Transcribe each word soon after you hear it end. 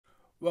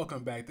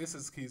Welcome back. This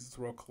is Keys'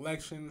 World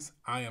Collections.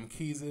 I am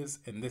Keys,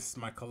 and this is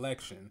my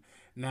collection.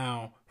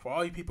 Now, for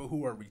all you people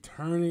who are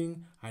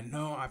returning, I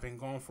know I've been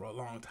gone for a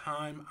long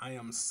time. I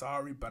am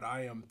sorry, but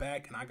I am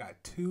back, and I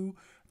got 2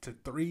 to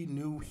 3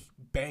 new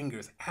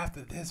bangers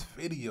after this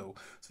video.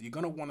 So you're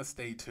going to want to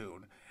stay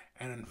tuned.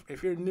 And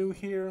if you're new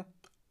here,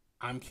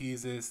 I'm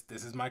Keys. This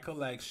is my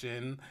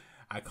collection.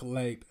 I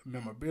collect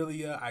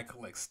memorabilia. I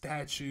collect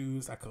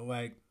statues. I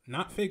collect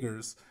not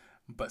figures,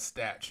 but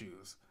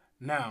statues.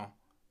 Now,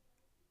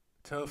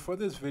 for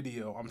this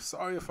video, I'm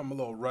sorry if I'm a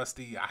little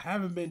rusty. I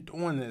haven't been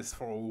doing this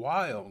for a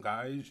while,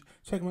 guys.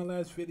 Check my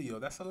last video.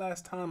 That's the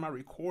last time I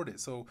recorded.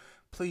 So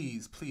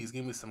please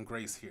give me some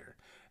grace here.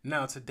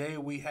 Now, today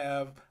we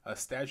have a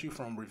statue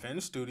from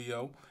Revenge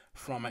Studio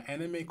from an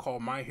anime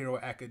called My Hero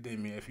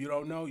Academia. If you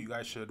don't know, you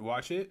guys should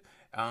watch it.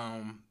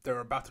 They're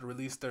about to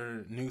release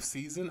their new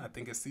season. I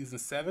think it's season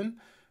 7,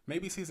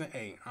 maybe season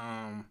 8.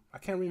 I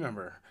can't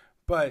remember,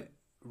 but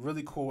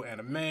really cool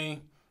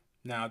anime.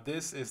 Now,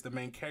 this is the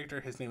main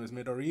character. His name is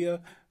Midoriya,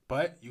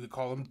 but you could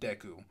call him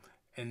Deku.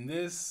 And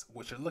this,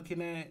 what you're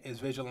looking at, is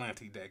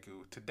Vigilante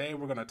Deku. Today,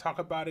 we're going to talk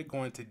about it,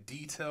 go into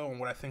detail on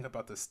what I think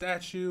about the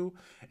statue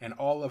and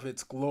all of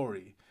its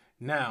glory.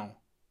 Now,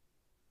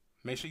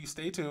 make sure you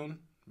stay tuned.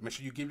 Make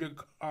sure you give your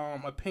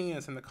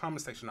opinions in the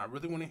comment section. I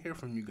really want to hear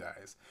from you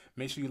guys.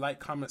 Make sure you like,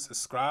 comment,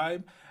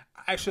 subscribe.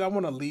 Actually, I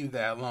want to leave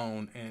that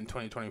alone in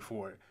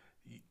 2024.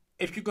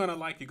 If you're going to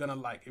like, you're going to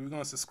like. If you're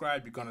going to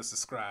subscribe, you're going to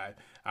subscribe.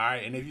 All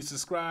right. And if you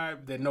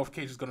subscribe, then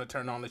notifications going to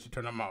turn on unless you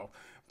turn them off.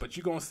 But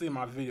you're going to see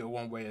my video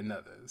one way or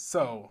another.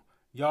 So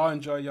y'all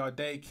enjoy y'all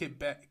day. Kick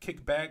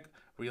back,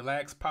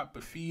 relax, pop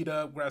your feet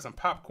up, grab some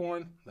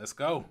popcorn. Let's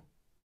go.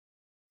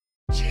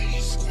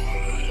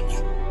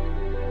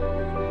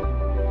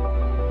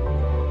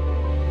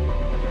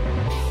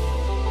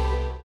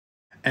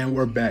 And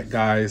we're back,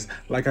 guys.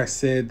 Like I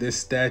said, this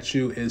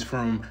statue is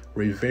from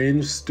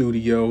Revenge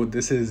Studio.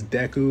 This is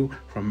Deku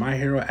from My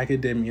Hero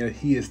Academia.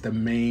 He is the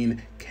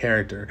main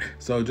character.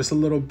 So just a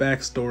little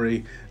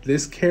backstory.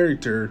 This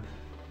character,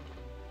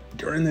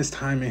 during this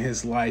time in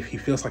his life, he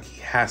feels like he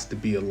has to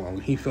be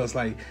alone. He feels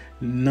like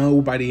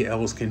nobody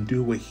else can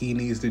do what he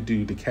needs to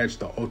do to catch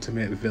the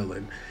ultimate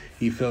villain.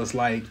 He feels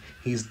like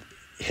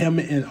him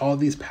and all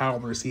these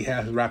powers he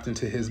has wrapped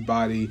into his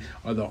body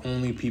are the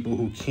only people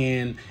who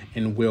can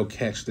and will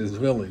catch this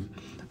villain,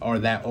 or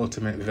that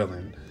ultimate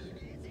villain.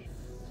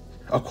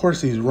 Of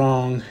course, he's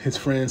wrong. His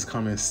friends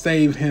come and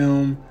save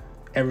him.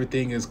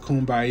 Everything is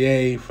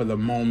kumbaya for the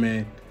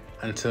moment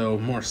until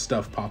more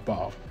stuff pop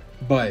off.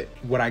 But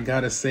what I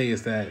gotta say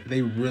is that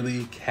they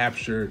really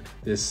captured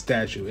this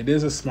statue. It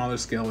is a smaller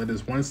scale. It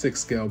is 1/6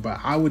 scale, but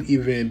I would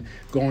even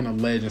go on a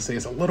ledge and say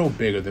it's a little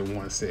bigger than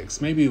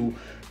 1/6, maybe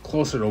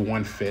closer to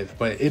 1/5,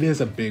 but it is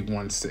a big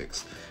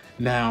 1/6.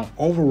 Now,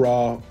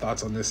 overall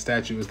thoughts on this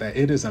statue is that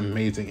it is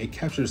amazing. It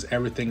captures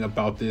everything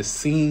about this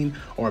scene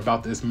or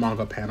about this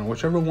manga panel,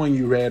 whichever one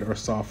you read or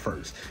saw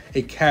first.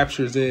 It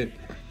captures it.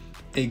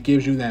 It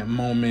gives you that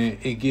moment.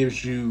 It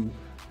gives you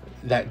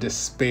that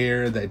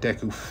despair that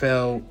Deku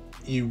felt.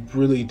 You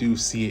really do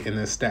see it in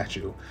this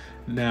statue.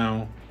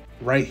 Now,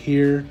 right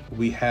here,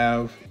 we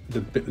have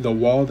the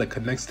wall that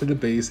connects to the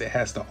base. It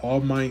has the All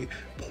Might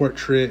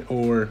portrait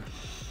or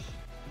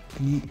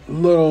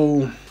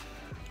little,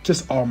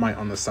 just All Might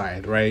on the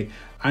side, right?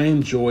 I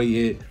enjoy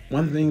it.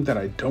 One thing that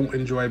I don't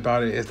enjoy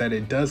about it is that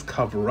it does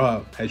cover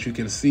up, as you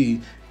can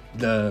see,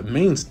 the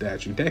main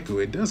statue,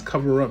 Deku. It does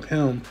cover up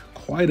him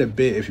quite a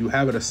bit if you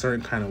have it a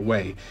certain kind of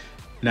way.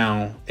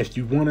 Now, if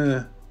you want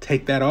to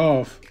take that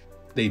off,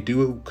 it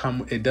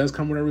does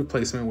come with a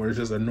replacement where it's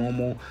just a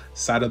normal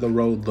side of the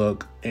road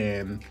look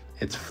and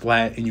it's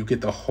flat and you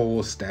get the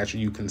whole statue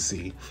you can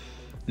see.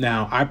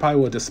 Now, I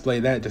probably will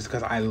display that just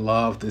because I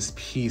love this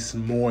piece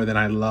more than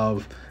I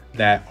love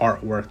that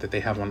artwork that they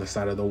have on the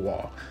side of the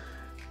wall.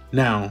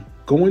 Now,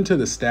 going to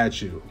the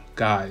statue,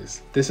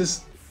 guys, this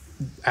is,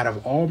 out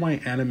of all my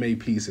anime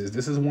pieces,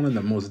 this is one of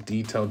the most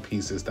detailed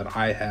pieces that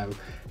I have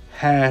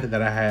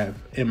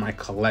in my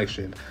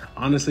collection.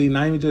 Honestly,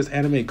 not even just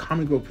anime,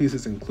 comic book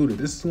pieces included.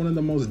 This is one of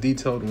the most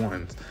detailed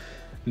ones.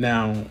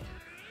 Now,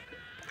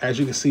 as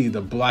you can see,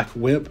 the black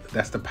whip,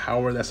 that's the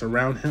power that's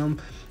around him.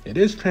 It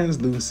is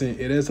translucent.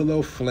 It is a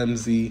little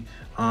flimsy.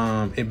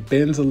 It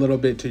bends a little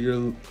bit to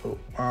your,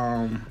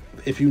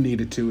 if you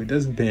needed to. It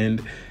does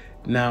bend.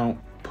 Now,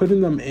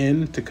 putting them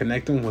in to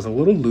connect them was a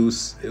little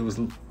loose.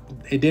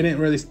 It didn't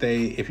really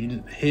stay. If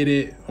you hit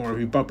it or if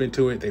you bump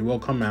into it, they will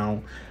come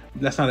out.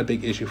 That's not a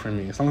big issue for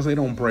me. As long as they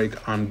don't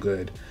break, I'm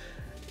good.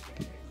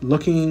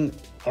 Looking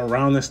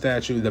around the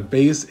statue, the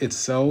base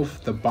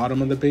itself, the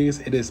bottom of the base,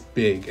 it is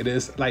big. It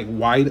is like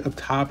wide up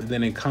top, and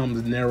then it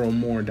comes narrow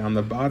more down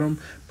the bottom,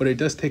 but it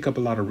does take up a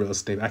lot of real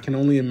estate. I can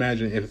only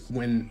imagine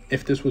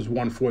if this was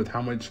 1/4,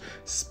 how much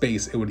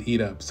space it would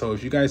eat up. So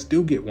if you guys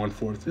do get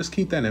 1/4, just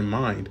keep that in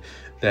mind,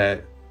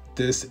 that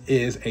this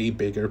is a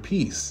bigger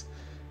piece.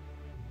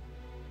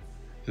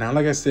 Now,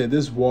 like I said,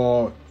 this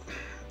wall,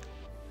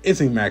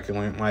 it's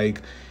immaculate.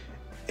 Like,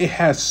 it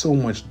has so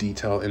much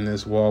detail in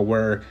this wall,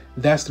 where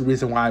that's the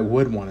reason why I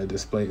would want to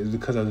display it, is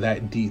because of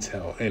that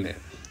detail in it.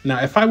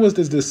 Now, if I was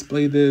to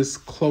display this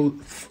close,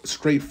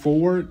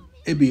 straightforward,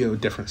 it'd be a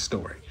different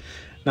story.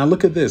 Now,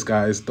 look at this,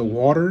 guys. The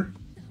water,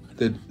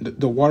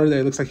 the water that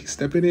it looks like he's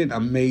stepping in,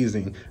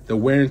 amazing. The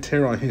wear and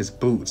tear on his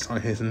boots,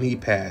 on his knee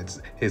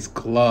pads, his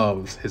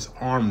gloves, his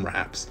arm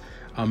wraps,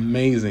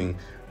 amazing.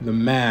 The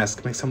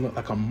mask makes him look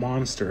like a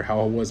monster,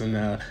 how it was in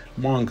the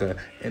manga.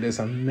 It is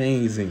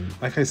amazing.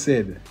 Like I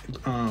said,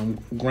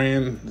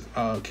 Grand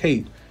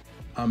Cape,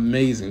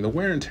 amazing. The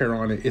wear and tear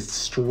on it is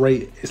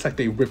straight. It's like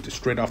they ripped it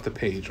straight off the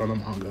page on the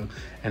manga.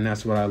 And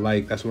that's what I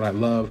like. That's what I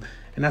love.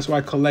 And that's why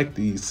I collect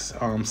these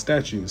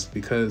statues,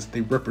 because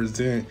they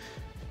represent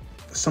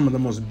some of the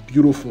most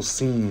beautiful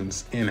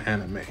scenes in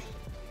anime.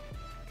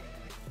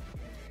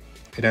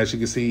 And as you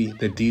can see,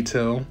 the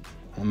detail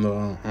on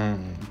the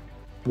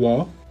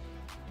wall.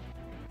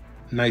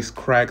 Nice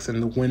cracks in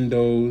the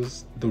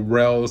windows, the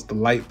rails, the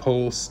light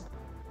posts.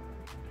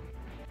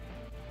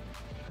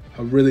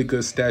 A really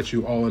good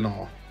statue all in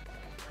all.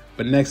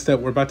 But next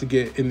up, we're about to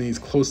get in these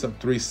close-up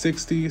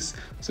 360s,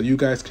 so you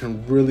guys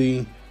can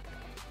really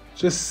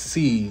just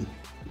see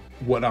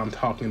what I'm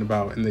talking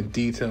about and the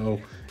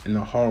detail and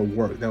the hard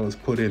work that was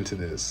put into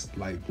this.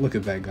 Like, look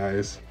at that,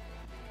 guys.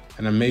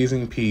 An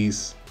amazing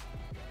piece.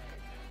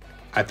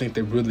 I think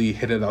they really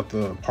hit it out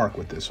the park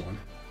with this one.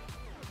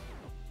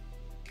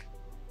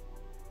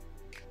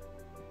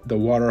 The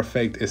water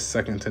effect is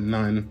second to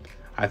none.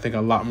 I think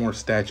a lot more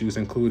statues,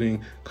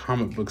 including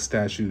comic book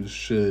statues,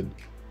 should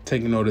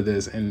take note of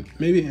this and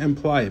maybe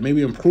imply it,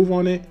 maybe improve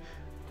on it,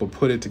 but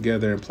put it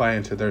together and apply it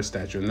into their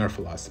statue and their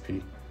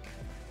philosophy.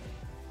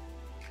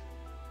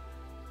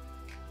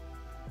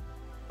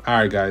 All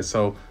right, guys,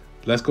 so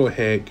let's go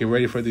ahead, get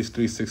ready for these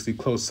 360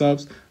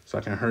 close-ups so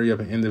I can hurry up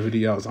and end the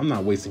video. So I'm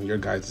not wasting your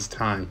guys'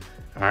 time.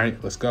 All right,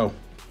 let's go.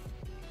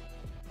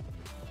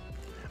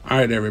 All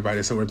right,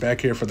 everybody, so we're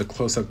back here for the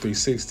close-up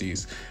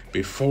 360s.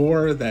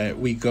 Before that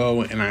we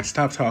go and I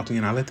stop talking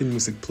and I let the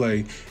music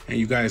play and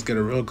you guys get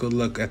a real good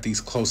look at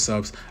these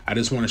close-ups, I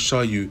just want to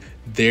show you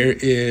there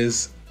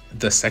is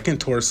the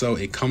second torso.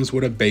 It comes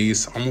with a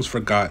base. Almost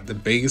forgot the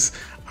base.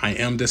 I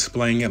am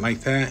displaying it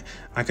like that.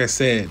 Like I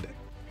said,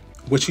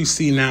 what you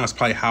see now is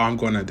probably how I'm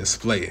going to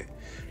display it.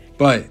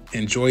 But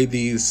enjoy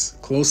these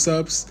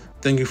close-ups.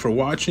 Thank you for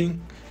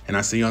watching, and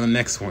I'll see you on the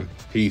next one.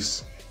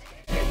 Peace.